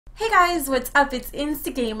Hey guys, what's up? It's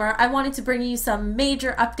Instagamrr. I wanted to bring you some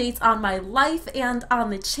major updates on my life and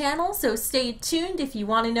on the channel, so stay tuned if you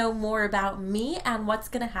want to know more about me and what's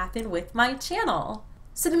going to happen with my channel.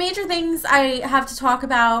 So the major things I have to talk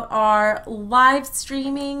about are live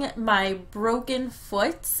streaming, my broken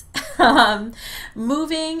foot,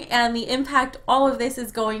 moving, and the impact all of this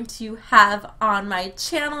is going to have on my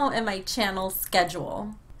channel and my channel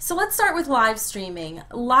schedule. So let's start with live streaming.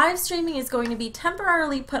 Live streaming is going to be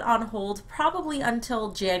temporarily put on hold probably until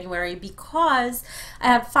January because I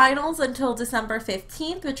have finals until December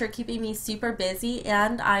 15th, which are keeping me super busy,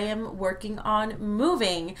 and I am working on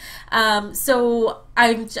moving. So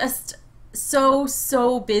I'm just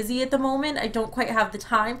so busy at the moment. I don't quite have the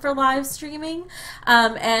time for live streaming,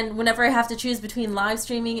 and whenever I have to choose between live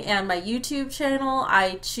streaming and my YouTube channel,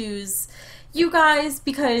 I choose you guys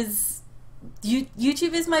because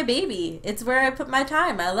YouTube is my baby. It's where I put my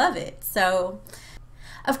time. I love it. So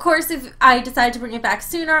of course, if I decide to bring it back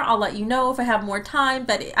sooner, I'll let you know if I have more time,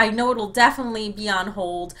 but I know it'll definitely be on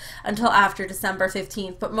hold until after December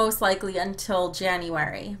 15th, but most likely until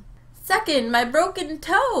January. Second, my broken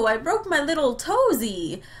toe. I broke my little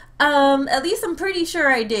toesy. At least I'm pretty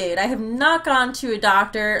sure I did. I have not gone to a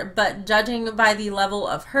doctor, but judging by the level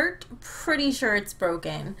of hurt, pretty sure it's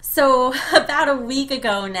broken. So about a week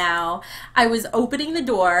ago now, I was opening the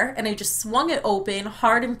door and I just swung it open,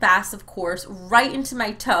 hard and fast of course, right into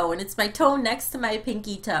my toe, and it's my toe next to my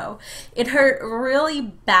pinky toe. It hurt really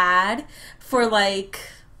bad for like,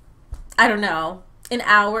 I don't know, an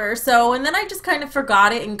hour or so, and then I just kind of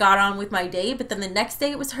forgot it and got on with my day. But then the next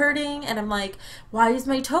day it was hurting and I'm like, why is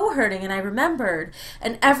my toe hurting? And I remembered,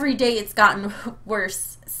 and every day it's gotten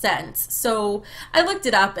worse since. So I looked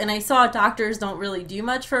it up and I saw doctors don't really do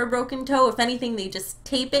much for a broken toe. If anything, they just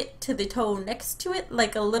tape it to the toe next to it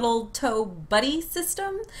like a little toe buddy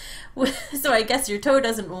system. So I guess your toe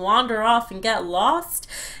doesn't wander off and get lost.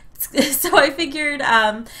 So I figured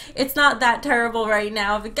it's not that terrible right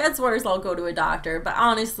now. If it gets worse, I'll go to a doctor. But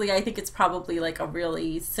honestly, I think it's probably like a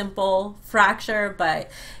really simple fracture.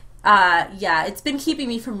 But yeah, it's been keeping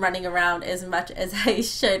me from running around as much as I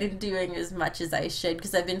should and doing as much as I should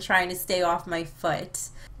because I've been trying to stay off my foot.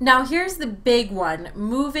 Now here's the big one,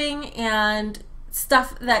 moving and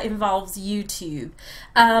stuff that involves YouTube.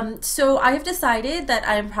 So I have decided that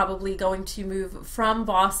I'm probably going to move from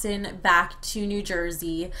Boston back to New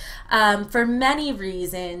Jersey for many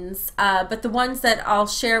reasons, but the ones that I'll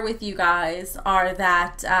share with you guys are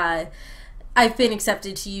that I've been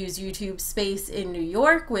accepted to use YouTube space in New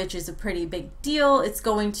York, which is a pretty big deal. It's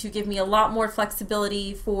going to give me a lot more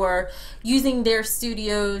flexibility for using their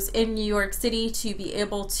studios in New York City to be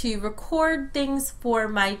able to record things for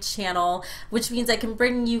my channel, which means I can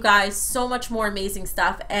bring you guys so much more amazing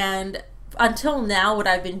stuff. And until now, what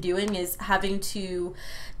I've been doing is having to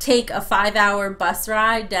take a 5-hour bus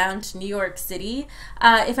ride down to New York City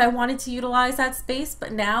if I wanted to utilize that space,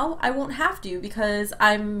 but now I won't have to because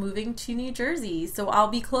I'm moving to New Jersey, so I'll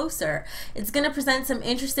be closer. It's going to present some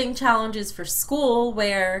interesting challenges for school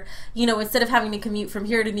where, you know, instead of having to commute from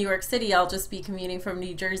here to New York City, I'll just be commuting from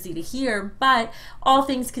New Jersey to here, but all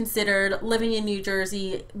things considered, living in New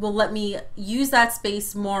Jersey will let me use that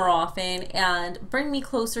space more often and bring me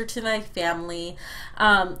closer to my family.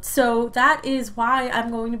 So that is why I'm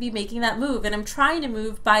going to be making that move, and I'm trying to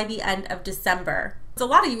move by the end of December. So a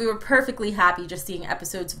lot of you were perfectly happy just seeing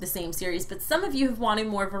episodes of the same series, but some of you have wanted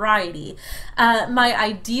more variety. My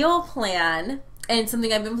ideal plan, and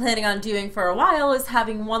something I've been planning on doing for a while, is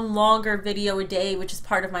having one longer video a day, which is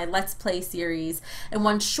part of my Let's Play series, and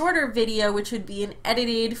one shorter video, which would be an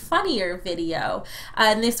edited, funnier video.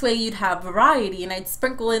 And this way you'd have variety, and I'd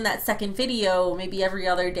sprinkle in that second video maybe every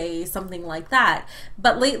other day, something like that.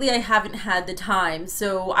 But lately I haven't had the time,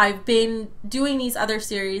 so I've been doing these other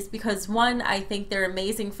series because, one, I think they're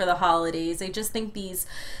amazing for the holidays. I just think these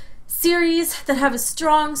series that have a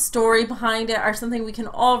strong story behind it are something we can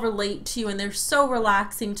all relate to, and they're so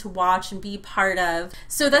relaxing to watch and be part of.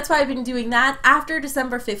 So that's why I've been doing that. After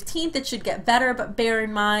December 15th it should get better, but bear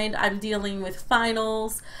in mind I'm dealing with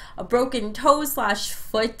finals, a broken toe slash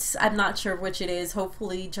foot, I'm not sure which it is,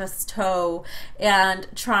 hopefully just toe, and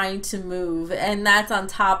trying to move, and that's on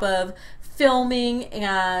top of filming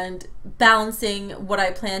and balancing what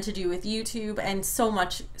I plan to do with YouTube and so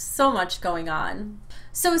much going on.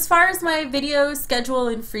 So as far as my video schedule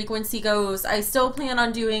and frequency goes, I still plan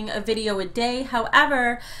on doing a video a day.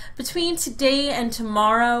 However, between today and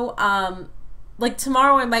tomorrow, like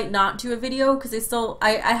tomorrow I might not do a video because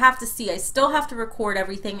I have to see, I still have to record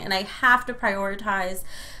everything, and I have to prioritize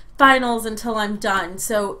finals until I'm done.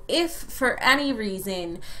 So if for any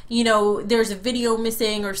reason, you know, there's a video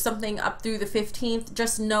missing or something up through the 15th,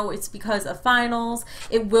 just know it's because of finals.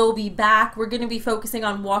 It will be back. We're going to be focusing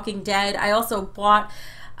on Walking Dead. I also bought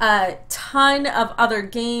a ton of other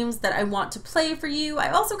games that I want to play for you. I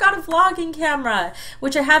also got a vlogging camera,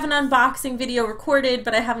 which I have an unboxing video recorded,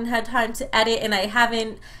 but I haven't had time to edit, and I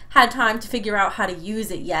haven't had time to figure out how to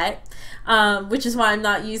use it yet, which is why I'm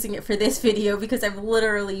not using it for this video, because I've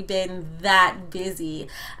literally been that busy.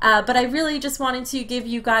 But I really just wanted to give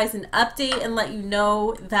you guys an update and let you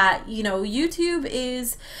know that, you know, YouTube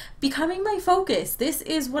is becoming my focus. This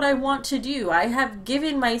is what I want to do. I have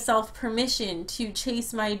given myself permission to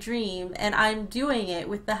chase my dream, and I'm doing it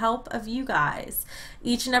with the help of you guys.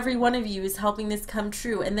 Each and every one of you is helping this come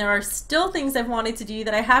true, and there are still things I've wanted to do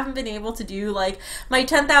that I haven't been able to do, like my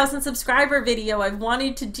 10,000 subscriber video. I've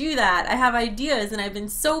wanted to do that. I have ideas, and I've been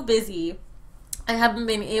so busy I haven't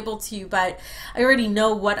been able to, but I already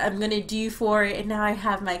know what I'm going to do for it, and now I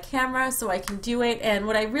have my camera so I can do it. And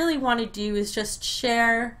what I really want to do is just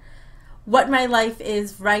share what my life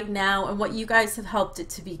is right now and what you guys have helped it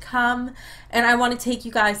to become. And I want to take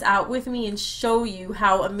you guys out with me and show you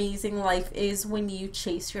how amazing life is when you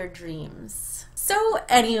chase your dreams. So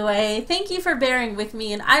anyway, thank you for bearing with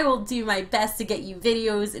me, and I will do my best to get you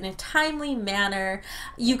videos in a timely manner.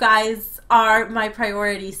 You guys are my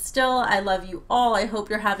priority still. I love you all. I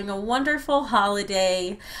hope you're having a wonderful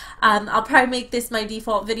holiday. I'll probably make this my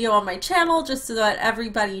default video on my channel just so that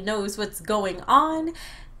everybody knows what's going on.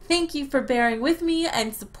 Thank you for bearing with me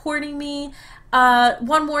and supporting me.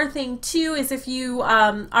 One more thing too is if you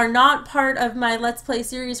are not part of my Let's Play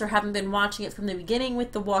series or haven't been watching it from the beginning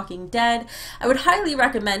with The Walking Dead, I would highly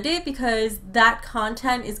recommend it because that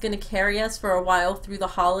content is going to carry us for a while through the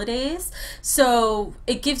holidays. So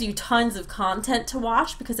it gives you tons of content to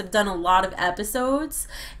watch because I've done a lot of episodes,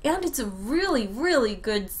 and it's a really, really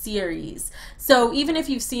good series. So even if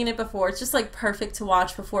you've seen it before, it's just like perfect to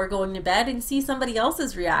watch before going to bed and see somebody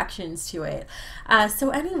else's reactions to it.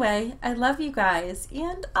 So anyway, I love you guys,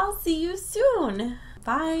 and I'll see you soon.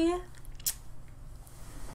 Bye.